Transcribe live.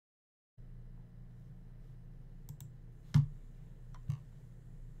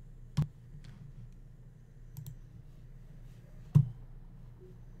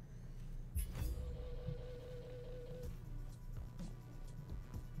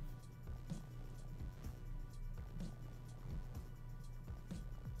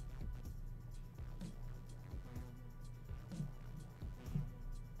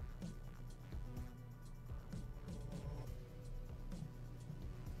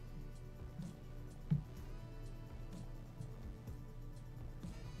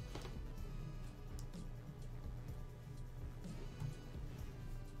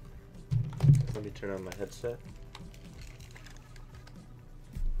Let me turn on my headset.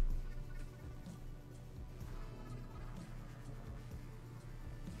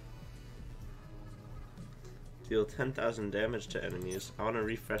 Deal 10,000 damage to enemies. I want to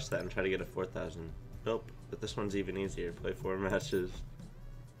refresh that and try to get a 4,000. Nope, but this one's even easier. Play 4 matches.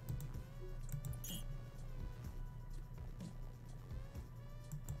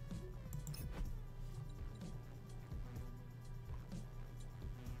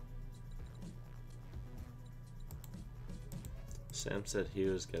 Sam said he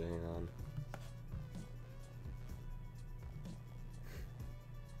was getting on.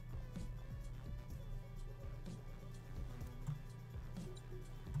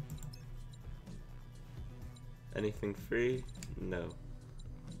 Anything free? No.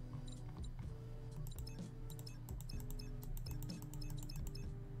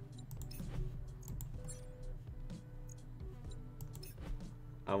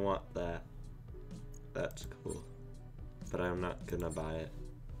 I want that. That's cool. But I'm not gonna buy it.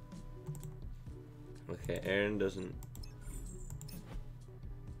 Okay, Aaron doesn't...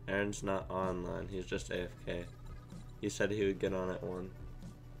 Aaron's not online, he's just AFK. He said he would get on at 1.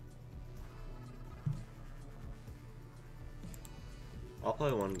 I'll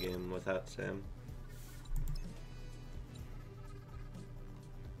play 1 game without Sam.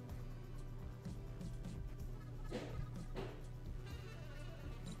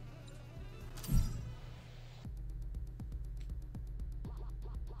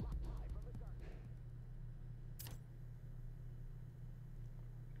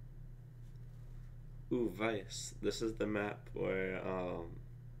 Ooh, Vice. This is the map where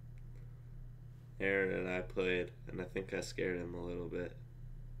Aaron and I played, and I think I scared him a little bit.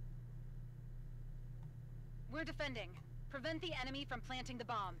 We're defending. Prevent the enemy from planting the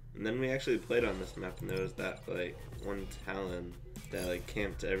bomb. And then we actually played on this map, and there was that like one Talon that like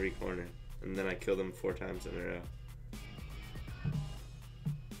camped every corner, and then I killed him 4 times in a row.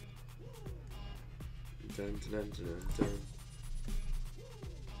 Dun, dun, dun, dun, dun.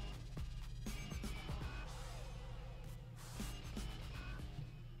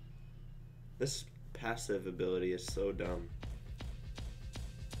 This passive ability is so dumb.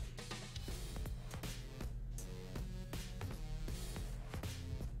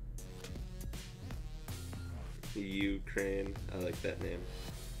 Ukraine, I like that name.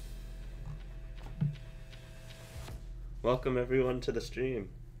 Welcome everyone to the stream.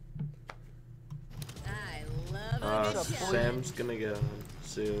 I love it. Sam's gonna get on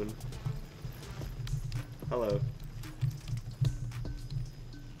soon. Hello.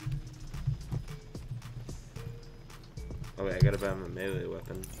 Oh wait, I gotta buy my melee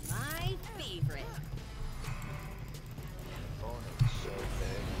weapon. My favorite.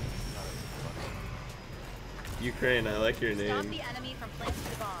 Ukraine, I like your Stop name. the enemy from planting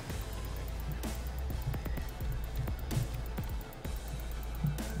the bomb.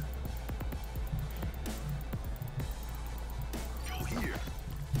 Go here.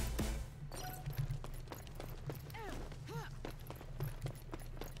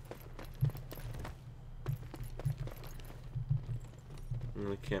 I'm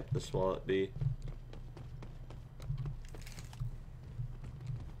gonna camp this wall at B.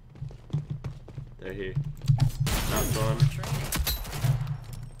 They're here. Not fun. Behind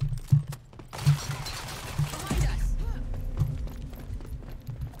us.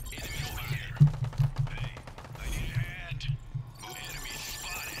 Enemy over here. Hey, I need a hand. Enemy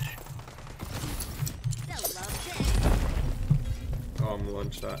spotted. They'll love this. Oh, I'm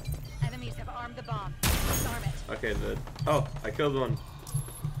 1 shot. Enemies have armed the bomb. Disarm it. Okay, oh, I killed 1.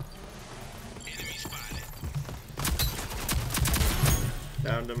 Enemy spotted.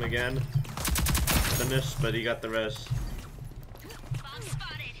 Downed him again. Finished, but he got the res. Bomb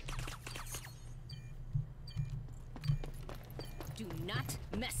spotted. Do not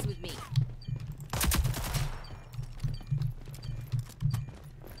mess with me.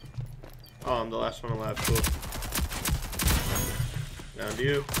 Oh, I'm the last one alive. Cool. Down to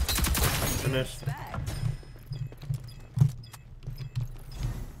you. Finished.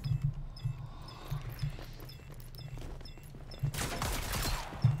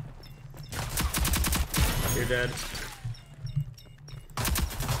 You're dead.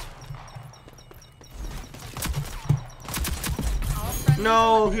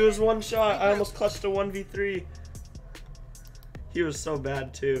 No, he was 1 shot. I almost clutched a 1v3. He was so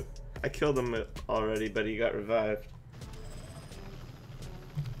bad too. I killed him already, but he got revived.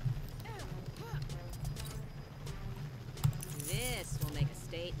 This will make a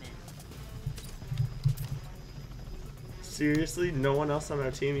statement. Seriously? No one else on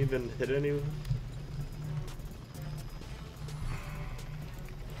our team even hit anyone?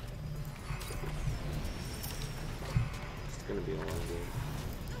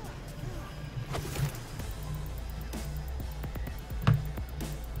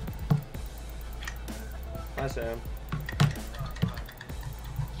 Sam.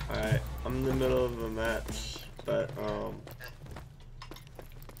 Alright, I'm in the middle of a match, but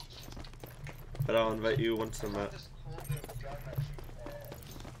I'll invite you once I'm at.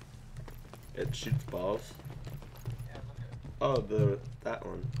 It shoots balls. Oh, that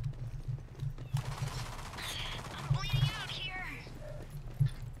one. I'm bleeding out here.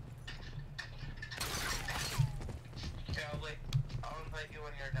 Yeah, I'll invite you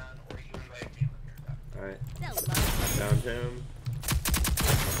when you're done, or you invite me when you're done. Alright. Downed him.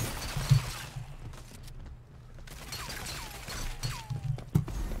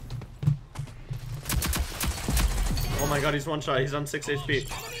 Oh my god, he's one shot. He's on 6 HP.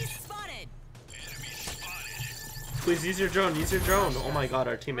 Please use your drone. Use your drone. Oh my god,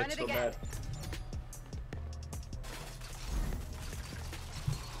 our teammate's so bad.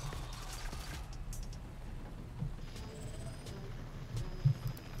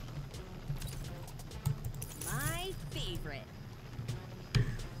 My favorite.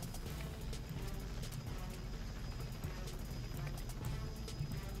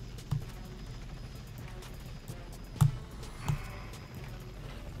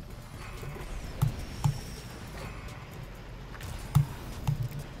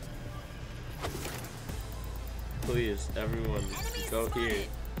 Please, everyone, go here.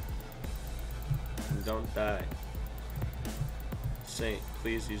 And don't die. Saint,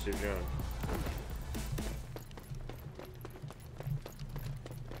 please use your drone.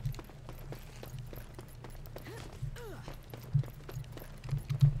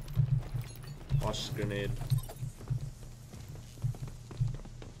 Watch the grenade.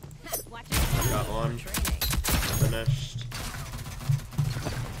 Got one. Finished.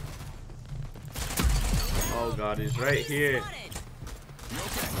 Oh god, he's right here.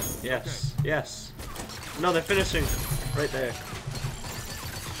 Yes, yes. No, they're finishing. Right there.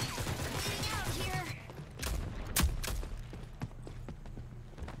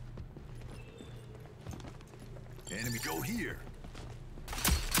 Enemy, go here.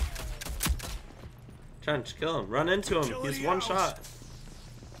 Trench, kill him. Run into him. He's one shot.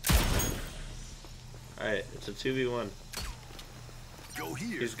 Alright, it's a 2v1. Go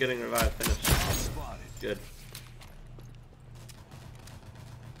here. He's getting revived. Finished. Spotted. Good.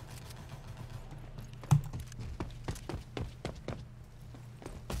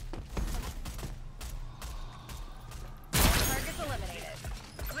 Targets eliminated.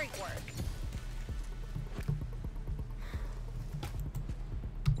 Great work.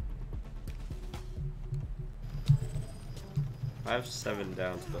 I have 7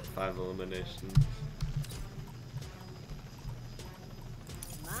 downs, but 5 eliminations.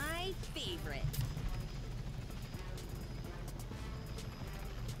 My favorite.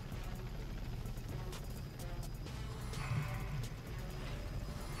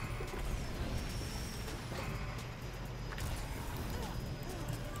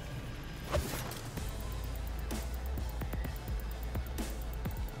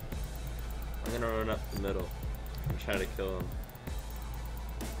 I'm gonna run up the middle and try to kill him.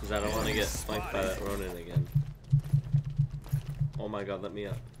 Because I don't want to get flanked by that Ronin again. Oh my god, let me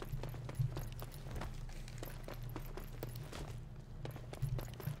up.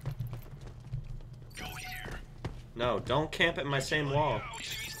 Go here. No, don't camp at my same wall. Go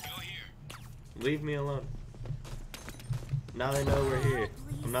here. Leave me alone. Now they know we're here.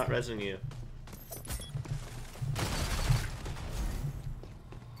 I'm not rezzing you.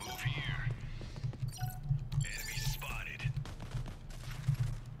 Move here. Enemy spotted.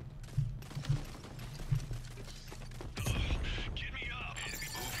 Ugh, get me up. Enemy,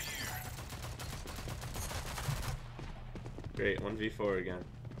 move here. Great, 1v4 again.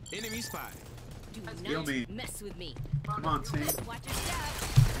 Enemy spotted. Do Kill not me. mess with me. Come on, team. Watch your step.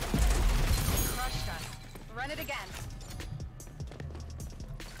 Crushed us. Run it again.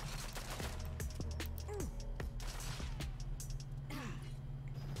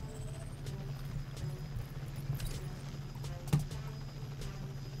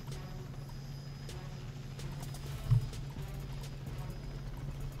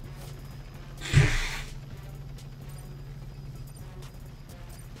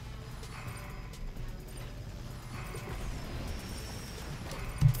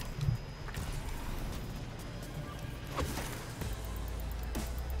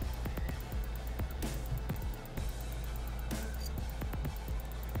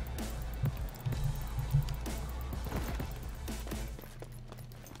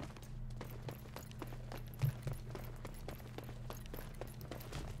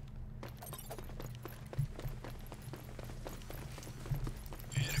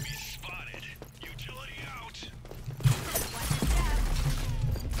 Enemy spotted. Utility out.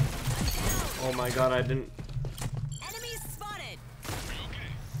 Oh my god, I didn't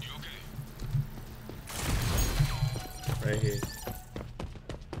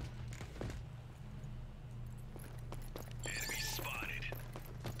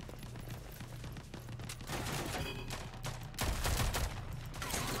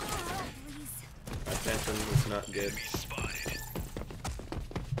weapon is not good. Enemy spotted.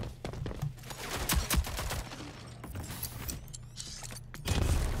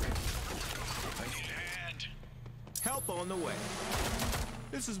 I need a hand. Help on the way.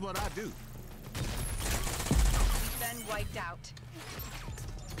 This is what I do. We've been wiped out.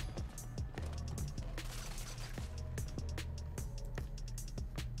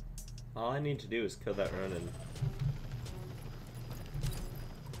 All I need to do is kill that Ronin.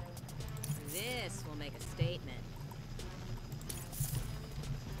 This will make a statement.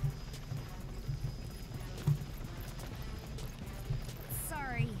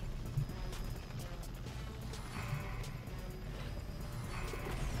 Sorry.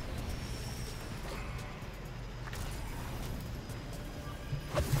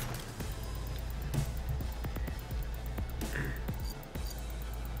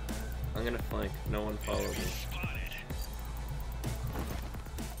 I'm gonna flank. No one follow me. Spotted.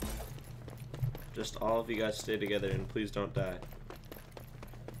 Just all of you guys stay together and please don't die.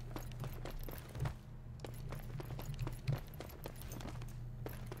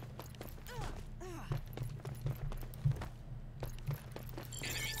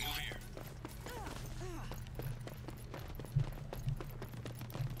 Enemy, move here.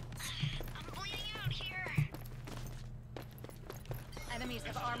 I'm bleeding out here. Enemies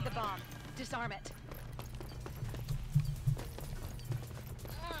have armed the bomb. Disarm it.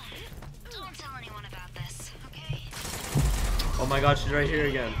 Don't tell anyone about this, okay? Oh my god, she's right here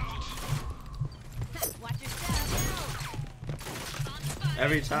again. Watch your step.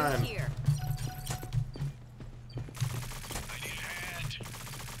 Every time. Here. I need a hand.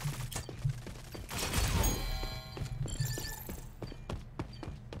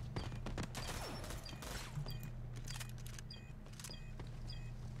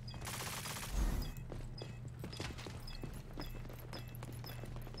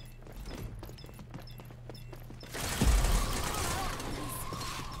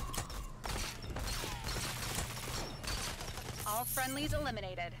 All friendlies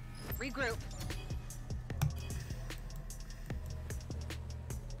eliminated. Regroup.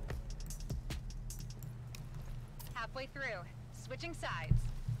 Halfway through. Switching sides.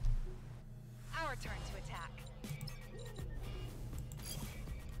 Our turn to attack.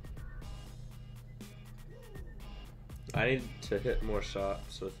 I need to hit more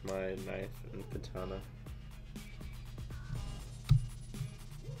shots with my knife and katana.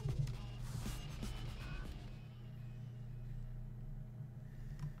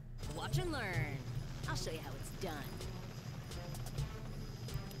 Watch and learn. I'll show you how it's done.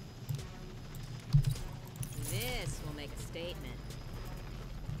 This will make a statement.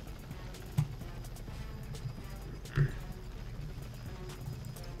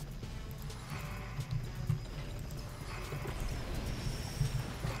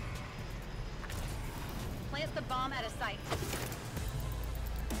 Plant the bomb at a site.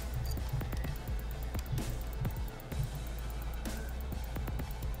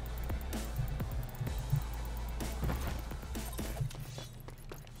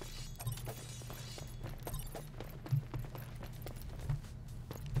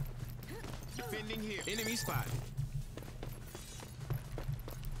 Defending here. Enemy spotted.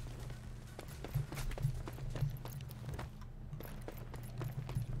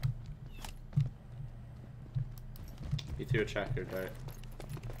 He threw a tracker dart.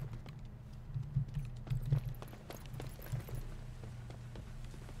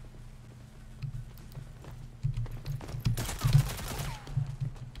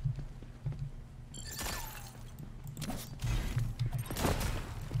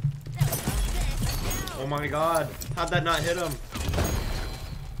 Oh my god, how'd that not hit him?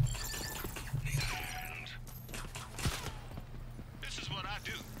 This is what I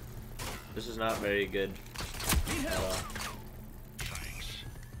do. This is not very good. at all. Thanks.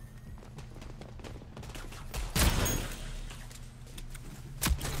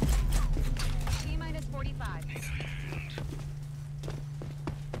 T-minus 45.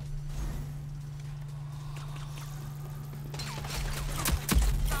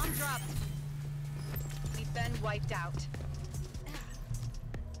 Bomb dropped. We've been wiped out.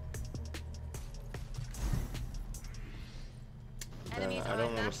 Enemies I are don't at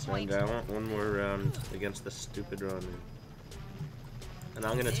want that to point. surrender. I want one more round against this stupid Ronin. And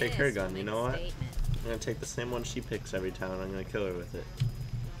I'm gonna take her This will gun, you make know a what? statement. I'm gonna take the same one she picks every time and I'm gonna kill her with it.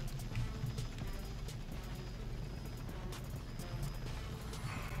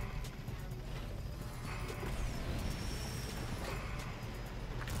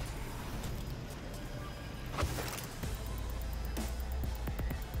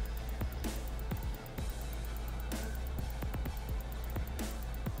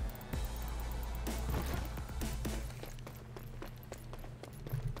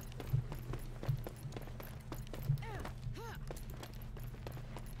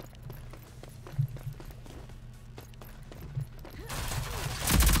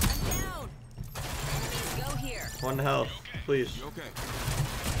 1 health. Please. You okay?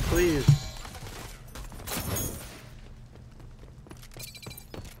 Please.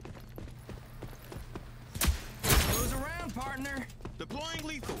 Goes around, partner. Deploying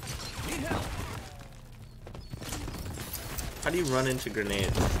lethal. Need help. How do you run into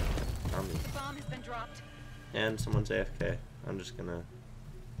grenades? Bomb has been dropped. And someone's AFK. I'm just gonna...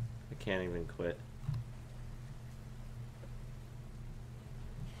 I can't even quit.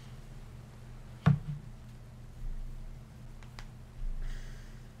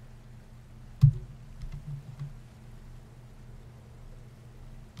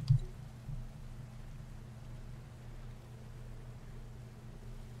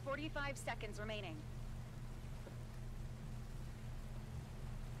 Five seconds remaining.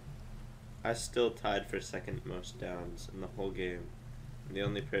 I still tied for second most downs in the whole game. And the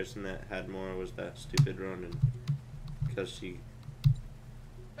only person that had more was that stupid Ronin. Because she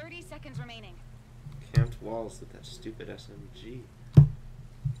 30 seconds remaining. camped walls with that stupid SMG.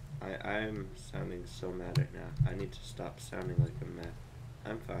 I'm sounding so mad right now. I need to stop sounding like I'm mad.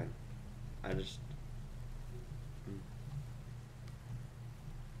 I'm fine. I just...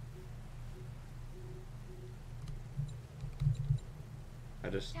 I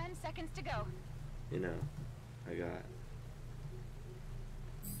just, 10 seconds to go. you know, I got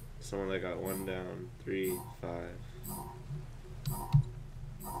someone that got 1 down, 3, 5.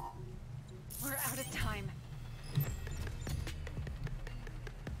 We're out of time.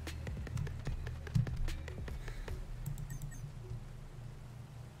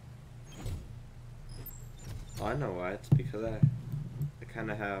 Oh, I know why. It's because I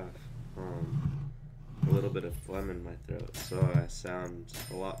kind of have a little bit of phlegm in my throat, so I sound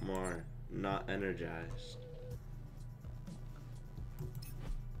a lot more not energized.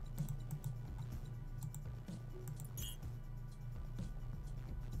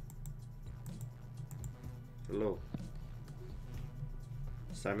 Hello.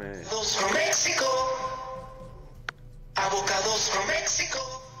 Simon. Avocados from Mexico. Avocados from Mexico.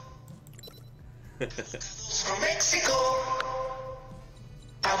 Avocados from Mexico.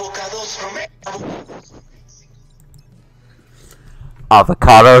 Avocados from Mexico.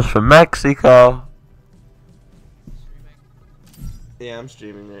 Avocados from Mexico. Yeah, I'm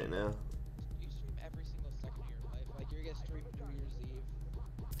streaming right now. You stream every single second of your life. Like, you're gonna stream New Year's Eve.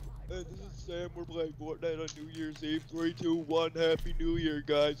 Hey, this is Sam. We're playing Fortnite on New Year's Eve. 3, 2, 1. Happy New Year,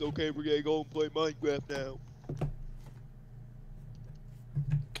 guys. Okay, we're gonna go and play Minecraft now.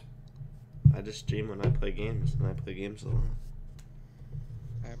 I just stream when I play games, and I play games a lot.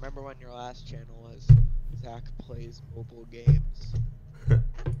 I remember when your last channel was Zach Plays Mobile Games.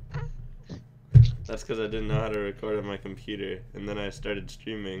 That's because I didn't know how to record on my computer, and then I started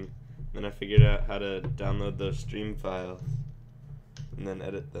streaming. Then I figured out how to download those stream files, and then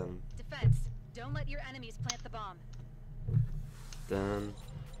edit them. Defense. Don't let your enemies plant the bomb. Dun,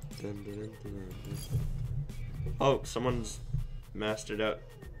 dun, dun, dun, dun, dun. Oh, someone's mastered out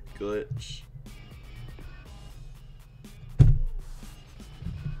glitch.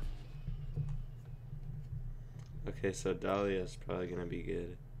 Okay, so Dahlia's probably gonna be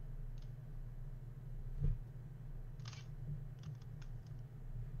good.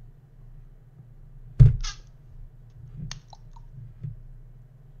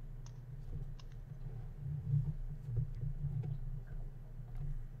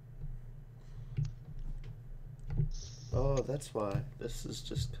 Oh, that's why. This is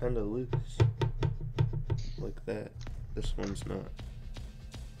just kind of loose. Like that. This one's not.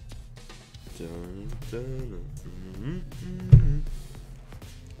 Dun, dun, dun, dun.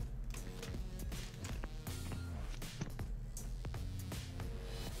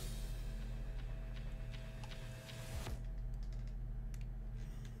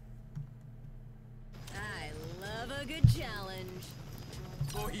 I love a good challenge.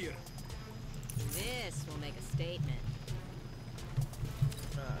 Go here. This will make a statement.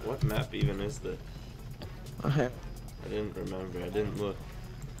 What map even is this? Okay. I didn't remember. I didn't look.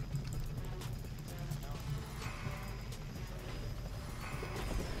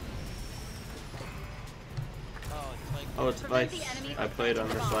 Oh, it's Vice. I played on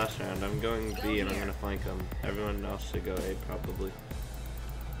this last round. I'm going B and I'm gonna flank them. Everyone else should go A probably.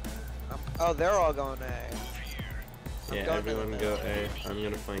 Oh, they're all going A. Yeah, everyone go A. I'm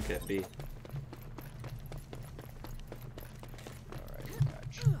gonna flank at B. Alright,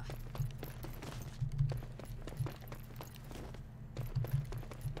 gotcha.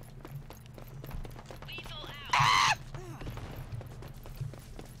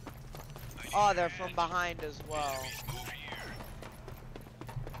 Oh, they're from behind as well.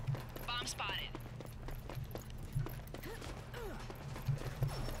 Bomb spotted.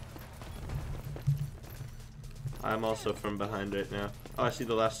 I'm also from behind right now. Oh, I see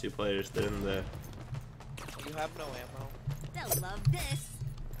the last 2 players. They're in there. You have no ammo. They'll love this.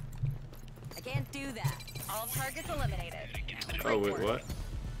 I can't do that. All targets eliminated. Oh, wait, what?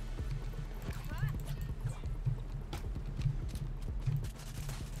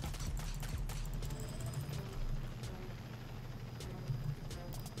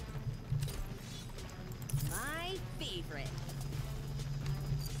 My favorite.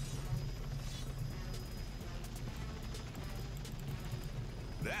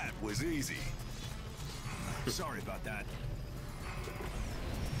 That was easy. Sorry about that.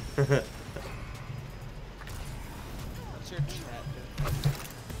 What's your chat doing?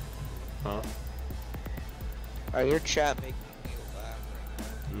 Huh? Alright, your chat making me laugh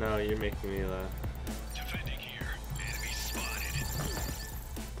right No, you're making me laugh. Defending here. Enemy spotted.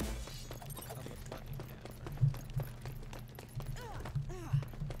 now.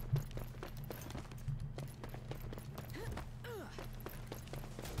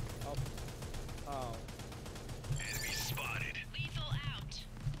 I'm a funny camera. Oh. Enemy spotted. Lethal out.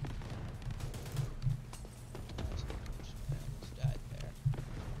 Almost died there.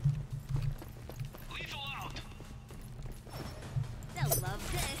 Lethal out. They'll love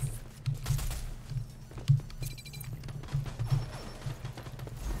this.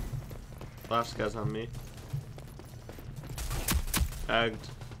 Last guy's on me. Tagged.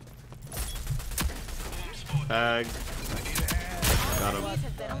 Tagged. I need a hand. Got him. Enemies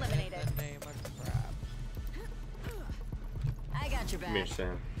have been eliminated. In the name of crap. I got your Come here, back.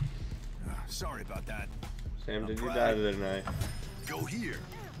 Sam. Sorry about that. Sam, did you Pride. die to their knife? Go here.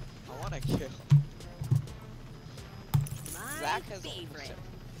 I wanna kill. My Zach has favorite.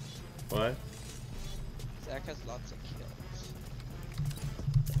 What? Zach has lots of kills.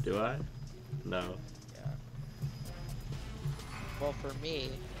 Do I? No. Yeah. Well, for me,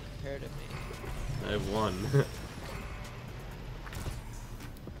 compared to me, I have 1.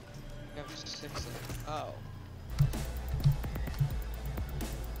 I have 6 of Oh.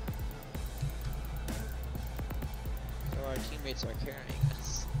 So our teammates are carrying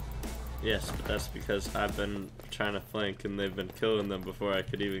us. Yes, but that's because I've been trying to flank and they've been killing them before I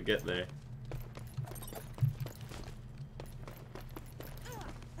could even get there.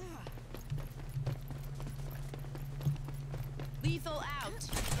 Lethal out.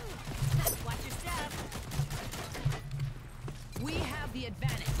 Watch your step. We have the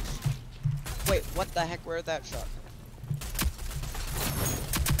advantage. Wait, what the heck? Where'd that shot come?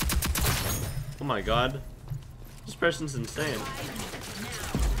 Oh my god. This person's insane.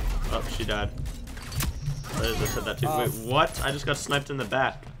 Oh, she died. I said that too. Wait, what? I just got sniped in the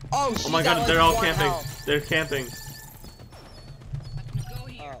back. Oh, Oh my god, they're all camping. They're camping. Oh.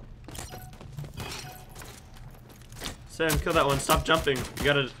 Sam, kill that one. Stop jumping. You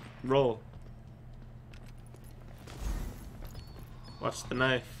gotta roll. Watch the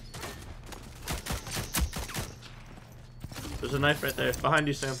knife. There's a knife right there. Behind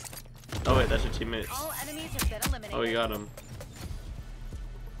you, Sam. Oh wait, that's your teammate. All enemies have been eliminated. Oh, we got him.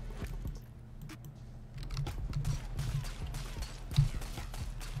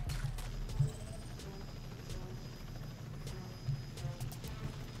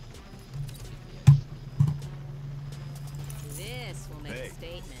 This will make Hey. a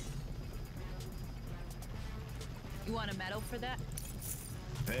statement. You want a medal for that?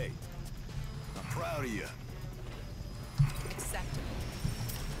 Hey, I'm proud of you. Acceptable.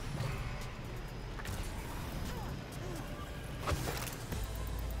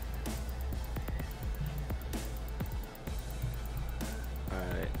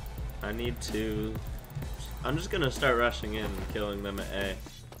 Alright. I need to... I'm just gonna start rushing in and killing them at A.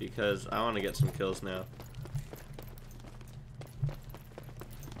 Because I want to get some kills now.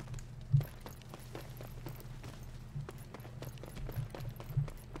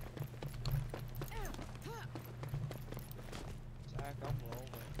 Zach, I'm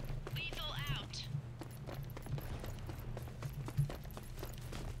rolling. Lethal out.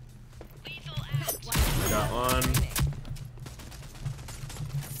 Lethal out. Got one. Finish.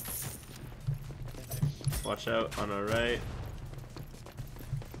 Watch out on our right.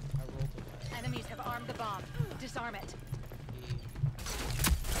 I rolled away. Enemies have armed the bomb. Disarm it.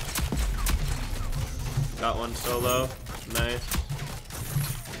 Got one solo. Nice.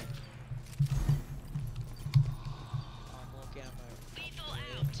 I'm looking at my. Lethal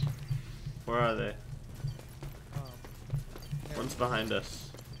out. Where are they? There. One's behind us.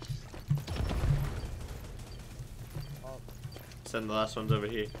 Oh, Send the last one's over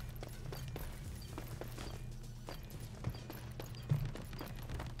here.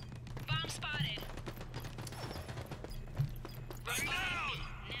 Bomb spotted. Reload.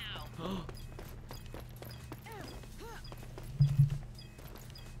 Now.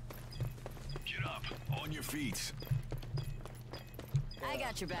 On your feet. I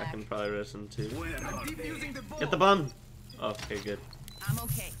got your I back. can probably rest him too. I'm defusing the bomb. Get the bomb! Okay, good. I'm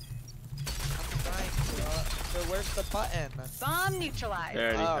okay. I'm trying to. So where's the button? Bomb neutralized.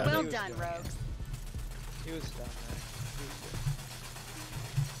 There, Oh, he Well he was done, doing rogues. He was done there.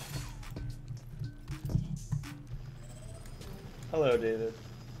 Hello, David.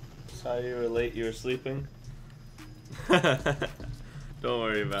 Sorry you were late. You were sleeping. Don't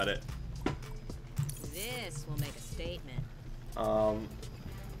worry about it. This will make a statement. I'll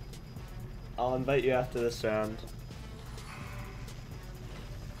invite you after this round.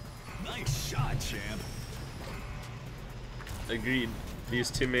 Nice shot, champ. Agreed. These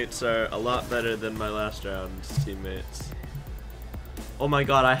teammates are a lot better than my last round's teammates. Oh my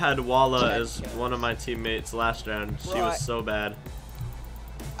god, I had Walla as one of my teammates last round. She Bro, was so bad.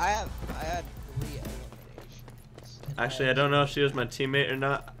 I had 3 eliminations. and Actually, I don't know if she was my teammate or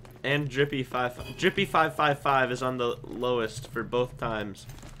not. And Drippy 555 is on the lowest for both times.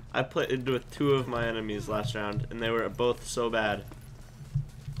 I played with 2 of my enemies last round, and they were both so bad.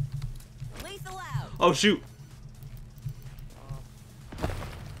 Lethal out. Oh shoot!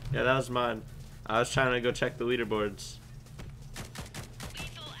 Yeah, that was mine. I was trying to go check the leaderboards.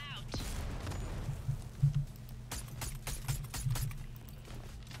 Lethal out.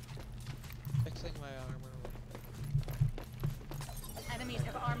 Fixing my armor. Enemies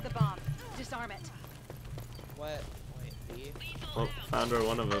have armed the bomb. Disarm it. What? Point B? Lethal Oh, out. found where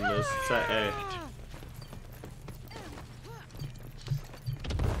one of them is. It's at A.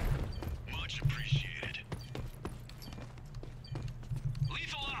 Much appreciated.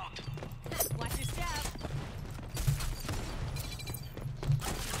 Lethal out. Watch your step.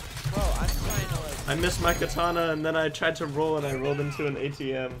 Bro, I'm trying to like. I missed my katana, and then I tried to roll, and I rolled into an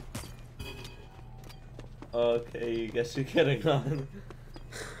ATM. Okay, you guess you're getting on.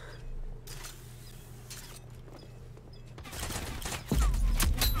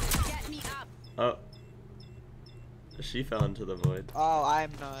 Get me up. Oh. She fell into the void. Oh,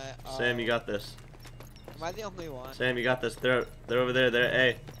 I'm not. Sam, you got this. Am I the only one? Sam, you got this. They're over there. They're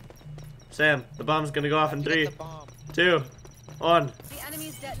A. Sam, the bomb's gonna go off in Get 3, the bomb. 2, 1. The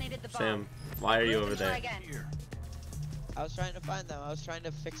enemies detonated the bomb. Sam, why are you Group over and try there? again. Here. I was trying to find them. I was trying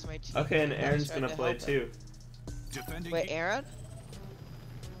to fix my team. Okay, and I was Aaron's trying gonna to play help them. too. Defending. Wait, Aaron?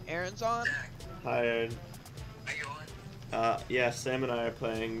 Aaron's on? Hi, Aaron. Are you on? Yeah, Sam and I are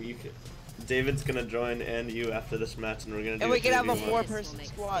playing. David's gonna join and you after this match, and we're gonna do And we can have a 3v1. 4-person This will make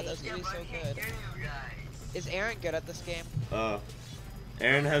squad. That's gonna be so good. Hear you guys. Is Aaron good at this game?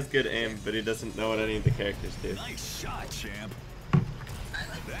 Aaron has good aim, but he doesn't know what any of the characters do. Nice shot, champ.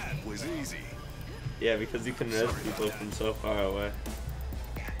 That was easy. Yeah, because you can res people from so far away.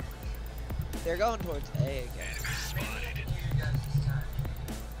 They're going towards A again. Spotted. Hear you guys this time.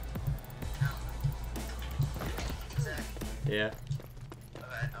 Zach, Yeah. okay,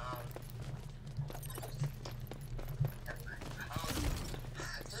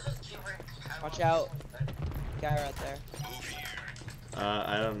 just keep ring- Watch out. Guy right there. Move here.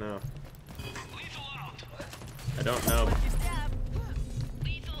 I don't know. Lethal out. I don't know. Watch your step.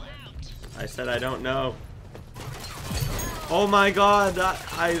 Lethal out. I said I don't know. Oh my god,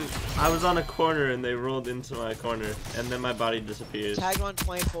 I was on a corner and they rolled into my corner, and then my body disappears. Tag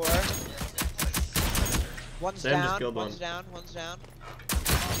 124. One's Sam just down. killed One's one. down. One's down.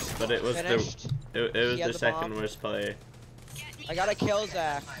 But it was Finished. it was He had their the second bomb. worst play. I got a kill,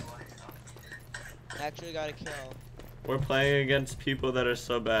 Zach. I actually got a kill. We're playing against people that are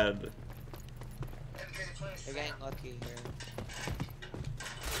so bad. They're getting lucky here.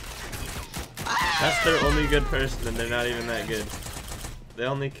 That's their only good person, and they're not even that good. They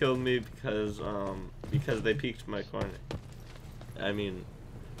only killed me because they peeked my corner. I mean,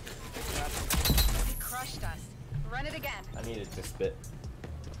 He crushed us. Run it again. I needed to spit.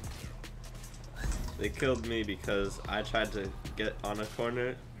 They killed me because I tried to get on a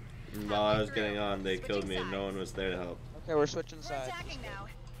corner, and while I was getting on, they killed me, and no one was there to help. Okay, we're switching We're sides. attacking now.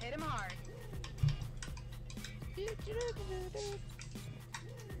 Hit him hard.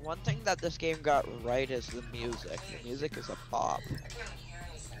 One thing that this game got right is the music. The music is a bop.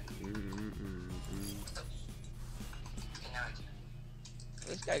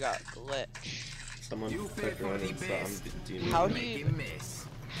 This guy got glitch. Someone You put fit for running, the so I'm best. demon. How do Make you- him miss.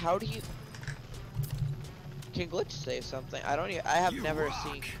 How do you? Can glitch say something? I don't. I have You never rock.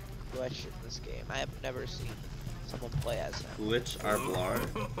 seen glitch in this game. I have never seen someone play as him. Glitch Arblar.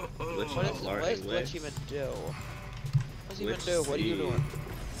 Glitch What does Arblar glitch even do? What does he even Glitch do? What are you C. doing?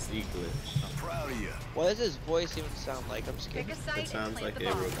 C glitch. I'm proud of you. What does his voice even sound like? I'm Pick scared. a site It and sounds plant like the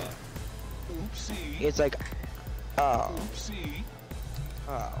a bomb. robot. Oopsie. It's like, oh, Oopsie.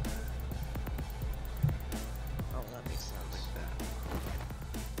 oh.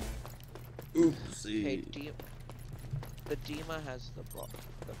 Okay, see. the Dima has the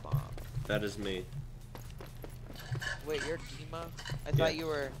bomb. That is me. Wait, you're Dima? I Yeah. thought you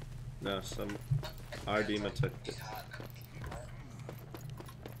were. No, our Dima took it.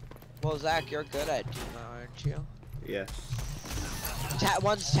 Well, Zach, you're good at Dima, aren't you? Yes.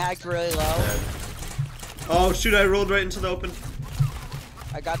 One's tagged really low. Dead. Oh shoot! I rolled right into the open.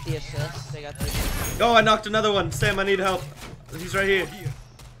 I got the assist. They got the assist. Oh, I knocked another one. Sam, I need help. He's right here.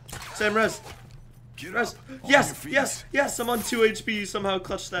 Sam, res. Get Res. up. On Yes, your feet. yes, yes. I'm on 2 HP. You somehow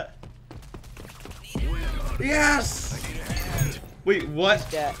clutched that. Yes. Wait, what?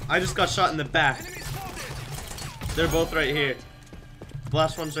 Dead. I just got shot in the back. They're both right here. The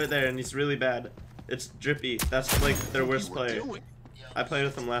last one's right there, and he's really bad. It's Drippy. That's like their worst player. I played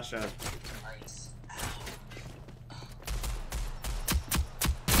with him last round.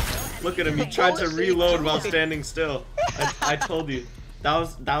 Look at him. He tried to reload while standing still. I told you. That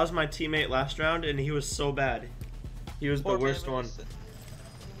was my teammate last round, and he was so bad. He was the Poor worst man, one.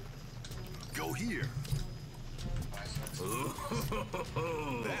 Go here.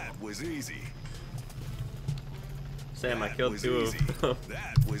 That was easy. Sam, I That killed was 2 easy. of them.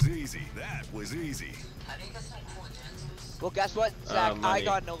 That was easy. That was easy. How do you get some cool dances? Well, guess what, Zach? money.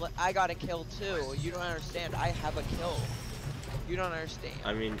 I got a kill too. You don't understand. I have a kill. You don't understand.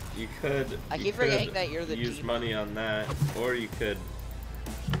 I mean, you could. I you keep forgetting could that you're the use team. money on that, or you could.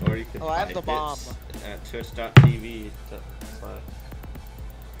 Oh, I have buy the bomb. bits at twitch.tv.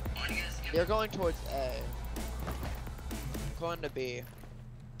 They're going towards A. Going to B.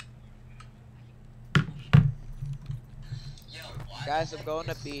 Guys, I'm going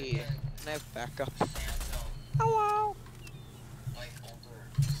to B. Can I have backup? Hello.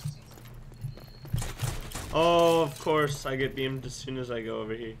 Oh, of course, I get beamed as soon as I go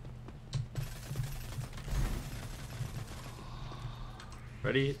over here.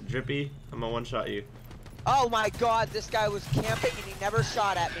 Ready, Drippy? I'm gonna one-shot you. Oh my God! This guy was camping and he never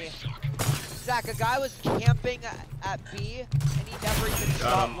shot at me. Zach, a guy was camping at B and he never even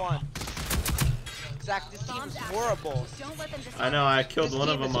shot him. one. Zach, this team is horrible. Don't let them I know, I killed This one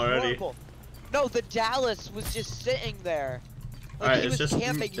of team them is already. horrible. No, the Dallas was just sitting there. Like, Alright, he it's was just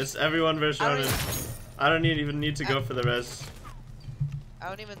camping. it's everyone versus I don't Ronan. I don't even need to go for the res. I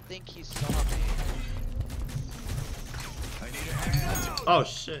don't even think he saw me. I need a hand. Oh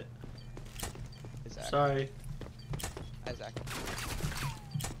shit. Zach. Sorry. Hi, Zach.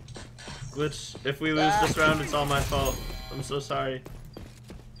 Glitch, if we lose this round, it's all my fault. I'm so sorry.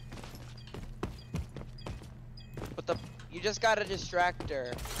 But you just got a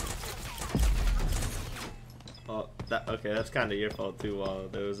distractor. Oh, okay, that's kind of your fault too. While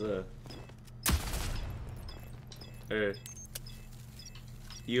there was a,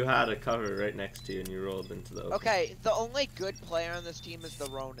 you had a cover right next to you and you rolled into the open. Okay, the only good player on this team is the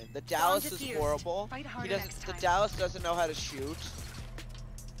Ronin. The Dallas is defused. horrible. Fight He harder doesn't. next The time. Dallas doesn't know how to shoot.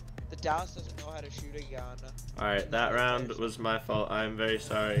 The Dallas doesn't know how to shoot a gun. Alright, that round was my fault. I'm very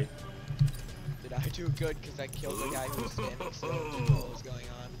sorry. Did I do good? Because I killed the guy who was standing still to know what was going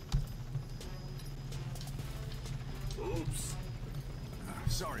on. Oops.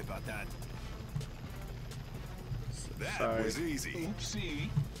 Sorry about that. That Sorry. was easy. Oopsie.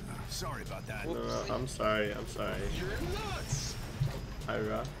 Sorry about that. No, I'm sorry. I'm sorry. You're nuts. Hi,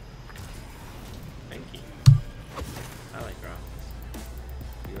 Rock. Thank you. I like rocks.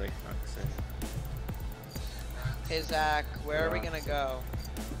 You like rocks, eh? Hey Zach, where are we Rocks. gonna go?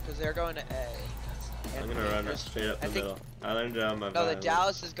 Because they're going to A. I'm And gonna run there's- straight up I the think- middle. I learned it on my No, the violin.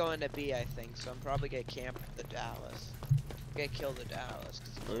 Dallas is going to B, I think. So I'm probably gonna camp the Dallas. I'm gonna kill the Dallas.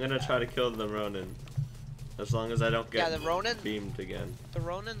 'Cause I'm gonna try to kill the Ronin. As long as I don't Yeah, get the Ronin. beamed again. The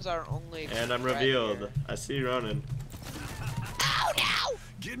Ronins are only. And I'm threat revealed. here. I see Ronin. Ow, no!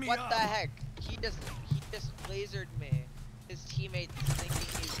 Get me What up. the heck? He just lasered me. His teammates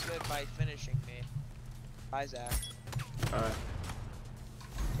thinking he's good by finishing me. Bye, Zach. Alright.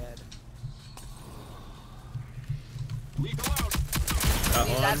 Dead. Lethal out. Got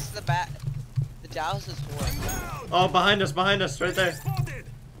See, one. that's the bat. The Dallas is horrible. Oh, behind us, right there. Spotted.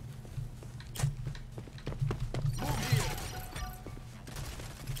 Move here.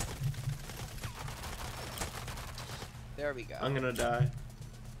 There we go. I'm gonna die.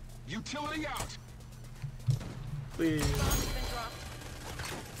 Utility out. Please.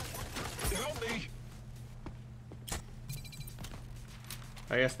 Help me.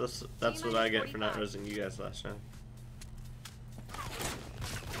 I guess that's what I get for not resing you guys last round.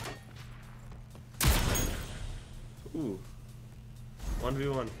 Ooh.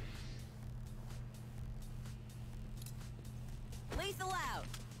 1v1. Lethal out.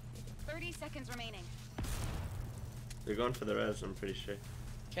 30 seconds remaining. They're going for the res, I'm pretty sure.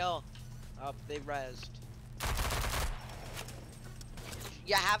 Kill. Up, they rezzed.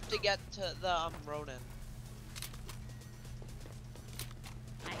 You have to get to the Ronin.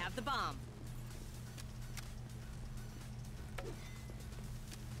 I have the bomb.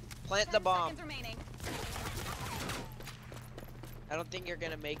 Plant 10 the bomb. seconds remaining. I don't think you're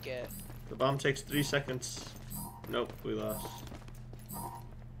gonna make it. The bomb takes 3 seconds. Nope, we lost.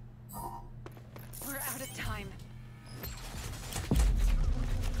 We're out of time.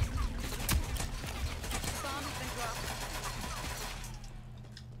 Bomb has been dropped.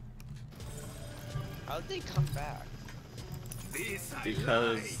 How'd they come back? This I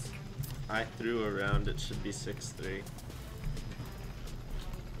Because I threw around, it should be 6-3.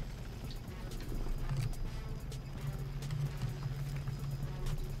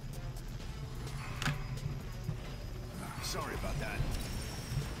 Sorry about that.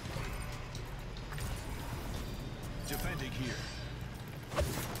 Defending here.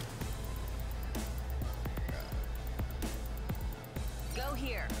 Go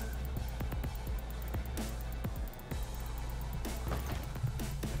here.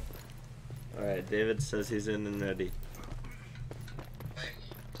 Alright, David says he's in and ready.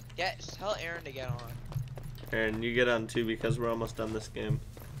 Yeah, just tell Aaron to get on. Aaron, you get on too because we're almost done this game.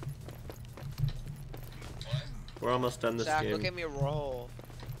 We're almost done this Zach, game. look at me roll.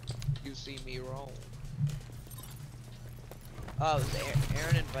 You see me roll. Oh, it was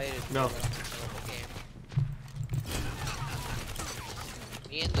Aaron invited me No. to the game.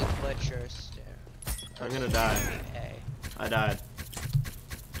 Me and the glitcher stare. I'm gonna die. Hey. I died.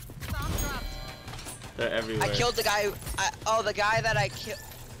 Bomb dropped. They're everywhere. I killed the guy. The guy that I killed.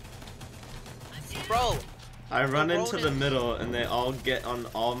 Bro. I run the into the Ronins. middle and they all get on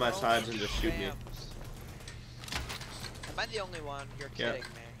all my sides and just shoot me. Am I the only one? You're Yeah. kidding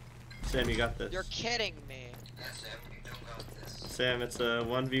me. Sam, you got this. You're kidding me. Yes, Sam, you don't got this. Sam, it's a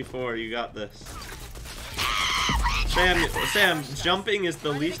 1v4. You got this. Sam, jumping is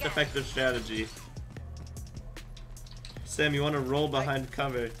the least effective strategy. Sam, you want to roll behind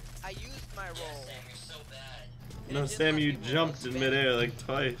cover. I used my roll. Sam, you're so bad. And No, it didn't Sam, let you me roll jumped in spin. midair like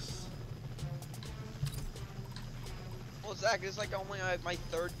twice. Well, Zach, it's like only my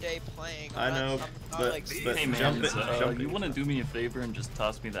third day playing. I know, I'm not, but- like, but Hey man, jumping- jumping. you want to do me a favor and just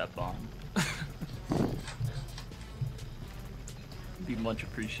toss me that bomb? Be much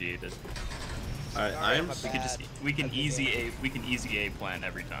appreciated. Alright, Sorry, I'm. I'm a We can just bad we can at the easy game. we can easy A plan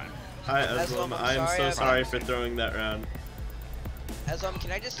every time. Hi, That's Aslam. what I'm I am sorry so about. sorry for throwing that round.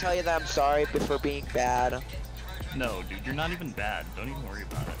 Can I just tell you that I'm sorry for being bad? No, dude, you're not even bad. Don't even worry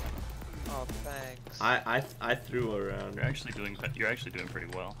about it. Oh, thanks. I threw a round. You're actually doing pretty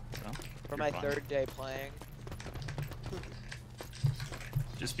well. So For you're my fine. third day playing.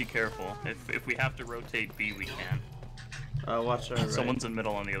 Just be careful. If we have to rotate B, we can. Watch our right. Someone's in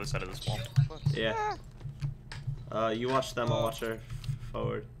middle on the other side of this wall. Yeah. You watch them. I'll watch her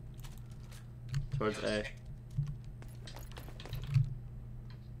forward. Towards A.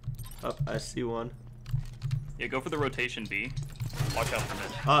 Up, I see one. Yeah, go for the rotation B. Watch out for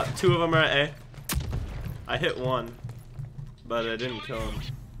mid. 2 of them are at A. I hit one, but I didn't kill him.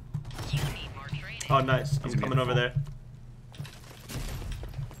 Oh, nice. I'm He's coming over there.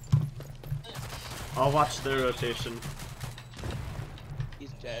 I'll watch their rotation.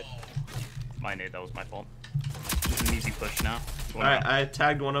 He's dead. My nade, that was my fault. This is an easy push now. Going Alright, out. I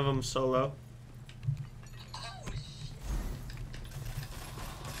tagged one of them solo.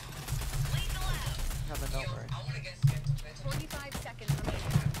 Coming over. 45 seconds remaining.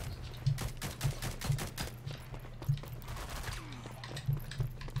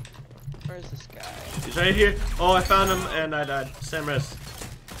 Where's this guy? He's right here. Oh, I found him and I died. Sam res.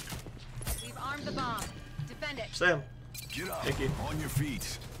 We've armed the bomb. Defend it. Sam. Get up. Thank you. On your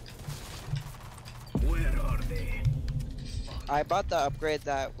feet. Where are they? I bought the upgrade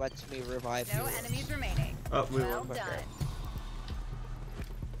that lets me revive No you. enemies remaining. Oh, we Well won. done.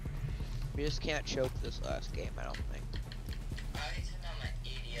 We just can't choke this last game, I don't think.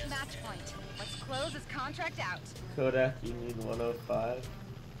 Match point. Let's close this contract out. Kodak, you need 105.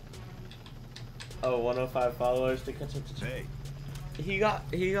 Oh, 105 followers to catch up to. Hey, He got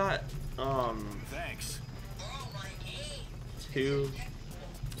thanks. 2.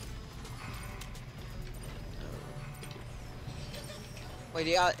 Wait,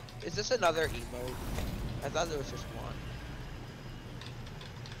 yeah, is this another emote? I thought there was just one.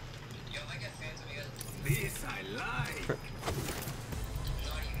 This I like.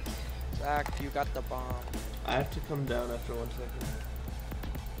 Zach, you got the bomb. I have to come down after 1 second.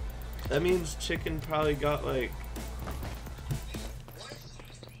 That means Chicken probably got like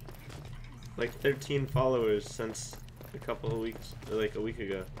 13 followers since a couple of weeks, or like a week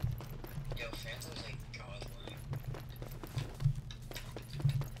ago.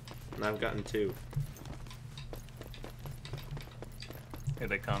 and I've gotten 2. Here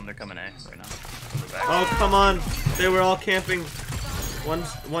they come. They're coming A right now. They're back. Oh, come on! They were all camping.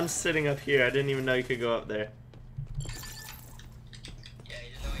 One's sitting up here. I didn't even know you could go up there. Yeah,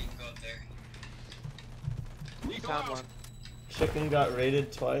 you didn't know you could go up there. Found one. Chicken got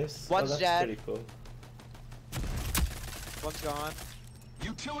raided twice. One's that's dead. pretty cool. One's gone.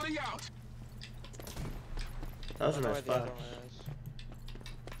 Utility out. That was a I don't know nice where the flash. other one is.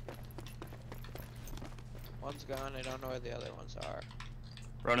 One's gone. I don't know where the other ones are.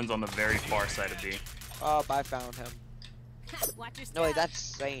 Ronan's on the very far side of B. Oh, I found him. Watch your step. No, wait, that's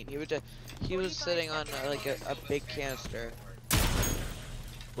Saint. He was sitting on like a big canister.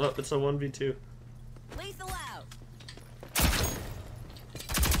 Look, it's a 1v2. Lethal out.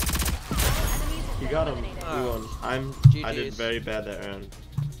 You got him. Oh. We won. I did GG's. very bad that round.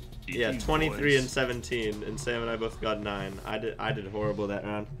 Yeah, GG 23 boys. and 17, and Sam and I both got 9. I did horrible that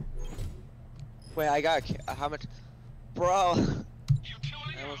round. Wait, I got how much? Bro.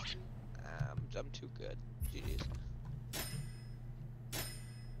 Utility I out. almost, I'm too good. GG's.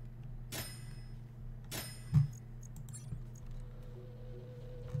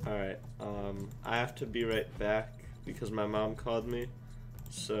 Alright, I have to be right back because my mom called me.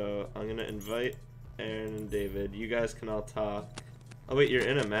 So I'm gonna invite Aaron and David. You guys can all talk. Oh wait, you're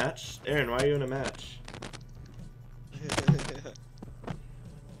in a match? Aaron, why are you in a match?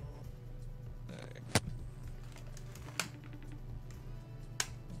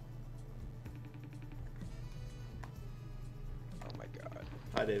 Oh my god.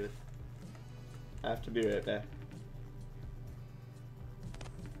 Hi David. I have to be right back.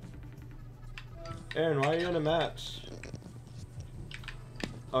 Aaron, why are you in a match?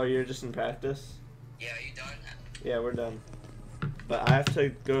 Oh, you're just in practice? Yeah, are you done? Yeah, we're done. But I have to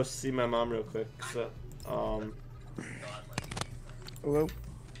go see my mom real quick. So, Hello?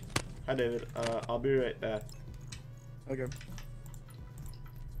 hi David. I'll be right back. Okay.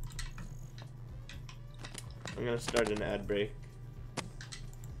 I'm gonna start an ad break.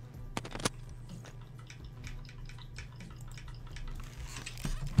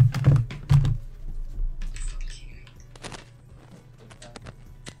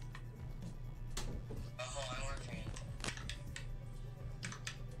 Oh, I want to change.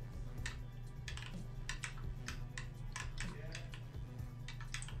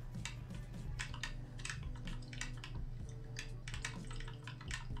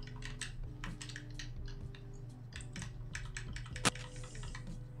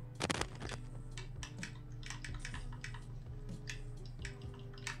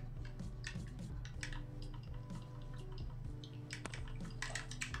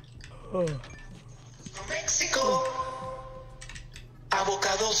 From Mexico.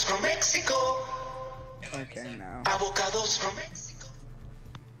 Avocados from Mexico. Okay, now. Avocados from Mexico.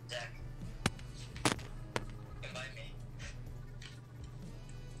 Zach. Invite me.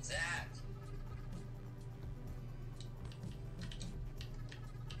 Zach.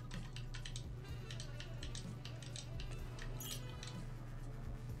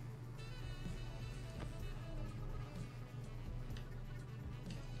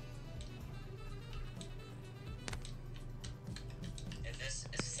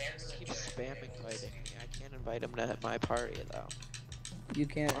 Is Sam's He keeps spam inviting me. I can't invite him to my party though. You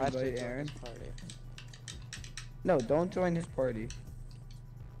can't I have to invite join Aaron. his party. No, don't join his party.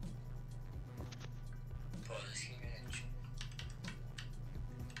 Oh, this image.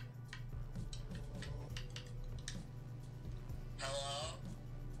 Hello?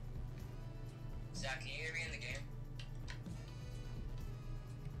 Zach, can you hear me in the game?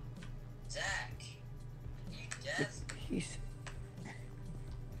 Zach! You deaf? He's.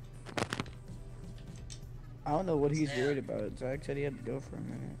 I don't know what he's worried about. Zach said he had to go for a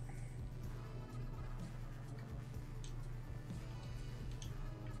minute.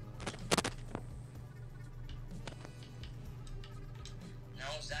 No,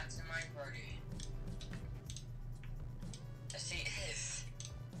 Zach's in my party. Yes, he is.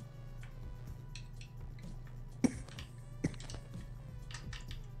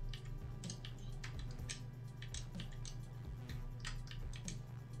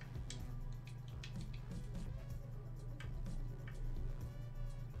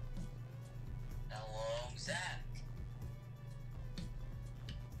 Hello, Zach.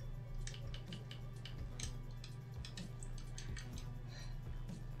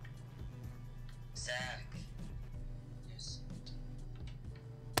 Zach. Yes.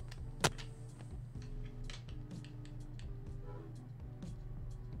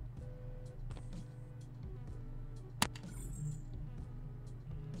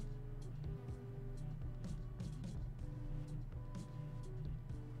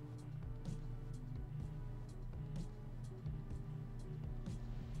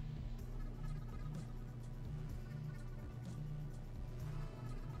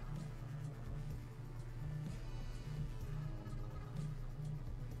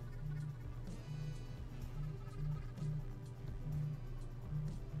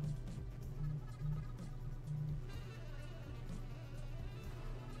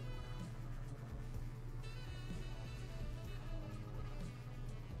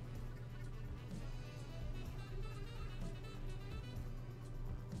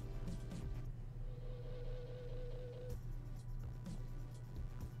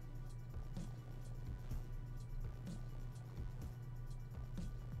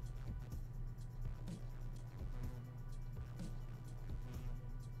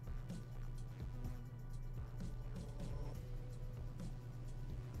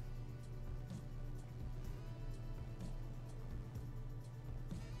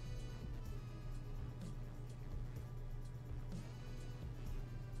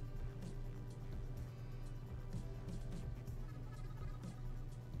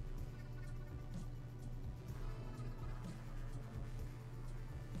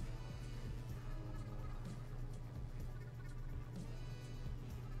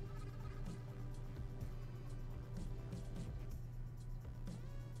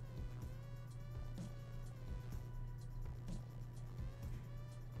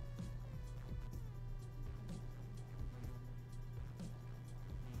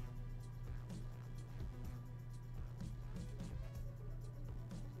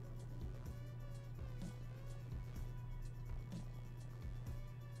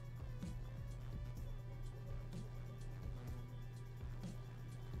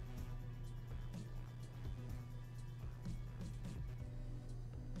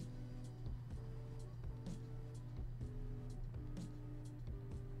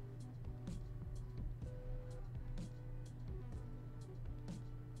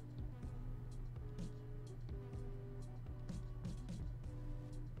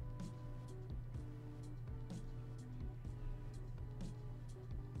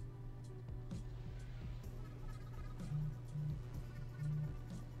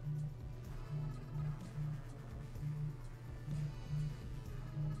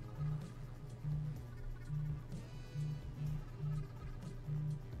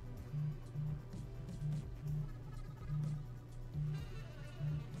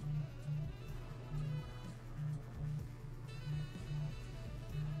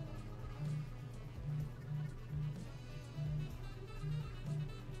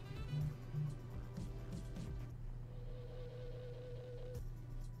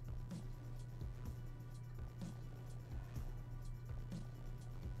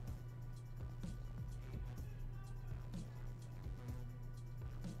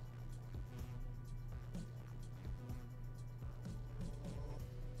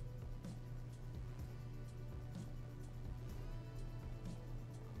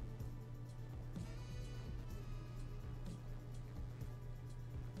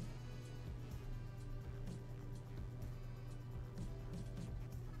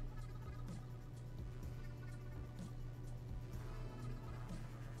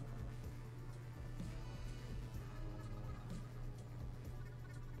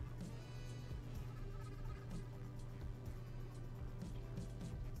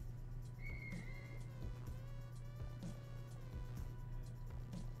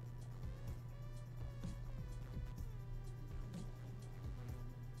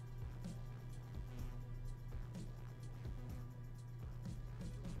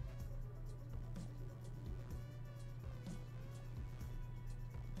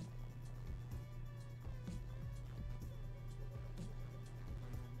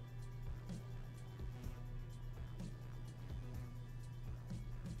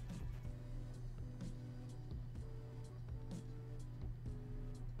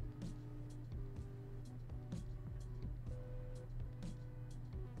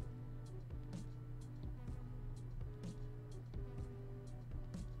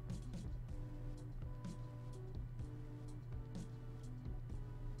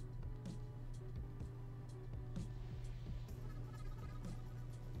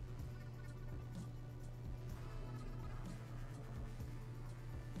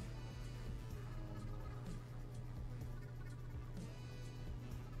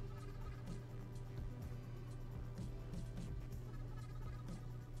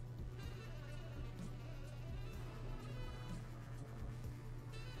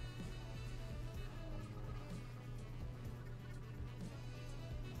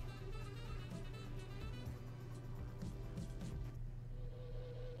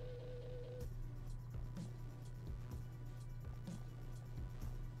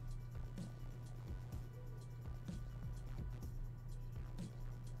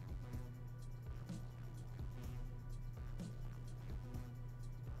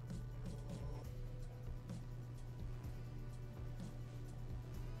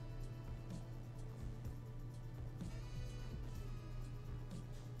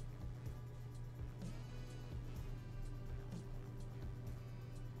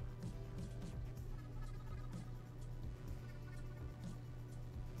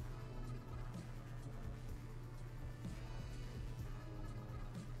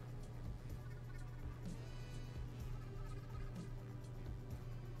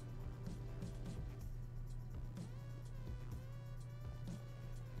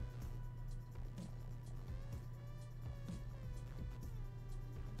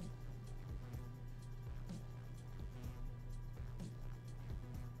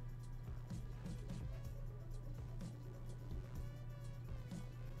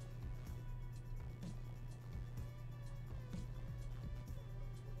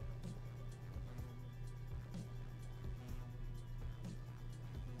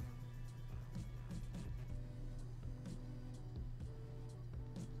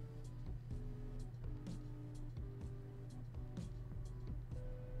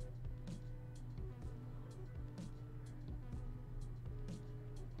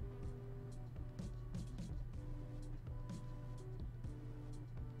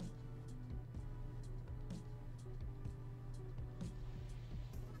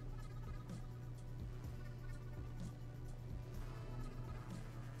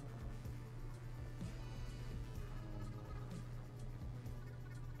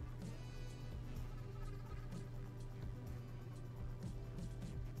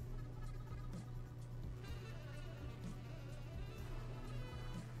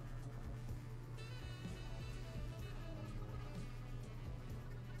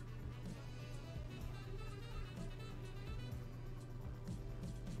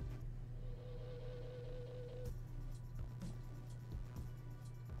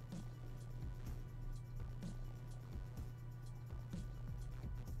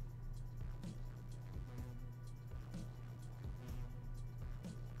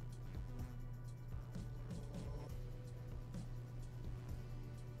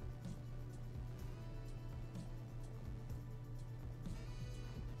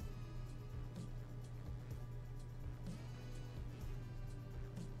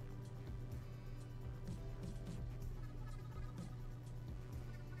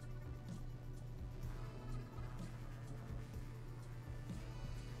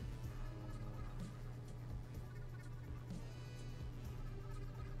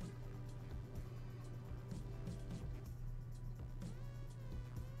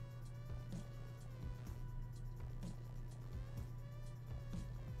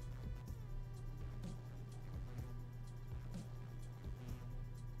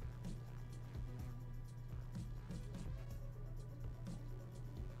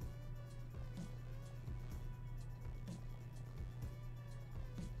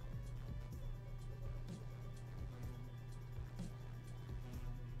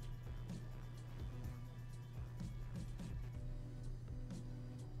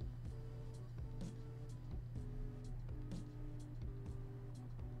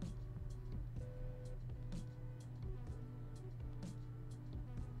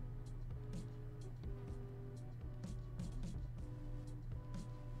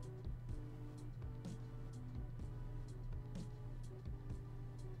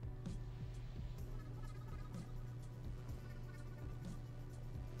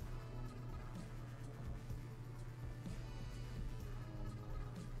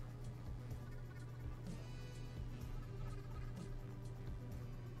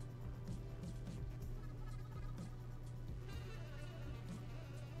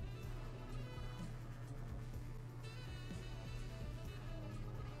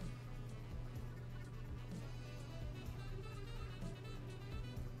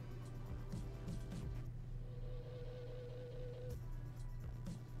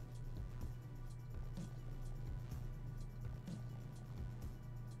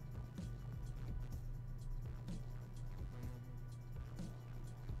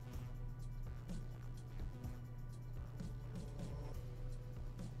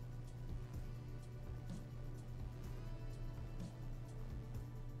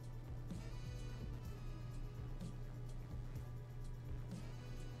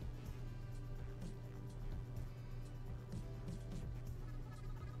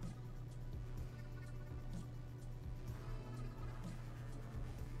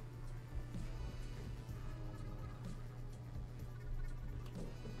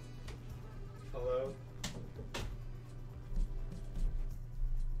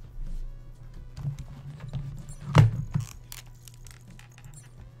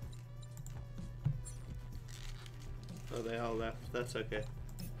 Oh, they all left. That's okay.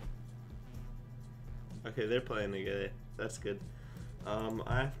 Okay, they're playing together. That's good.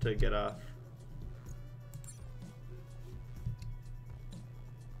 I have to get off.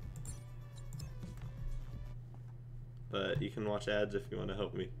 But you can watch ads if you want to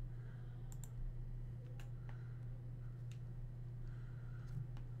help me.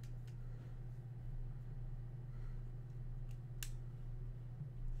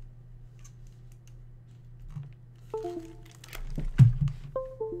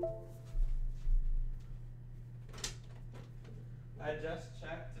 I just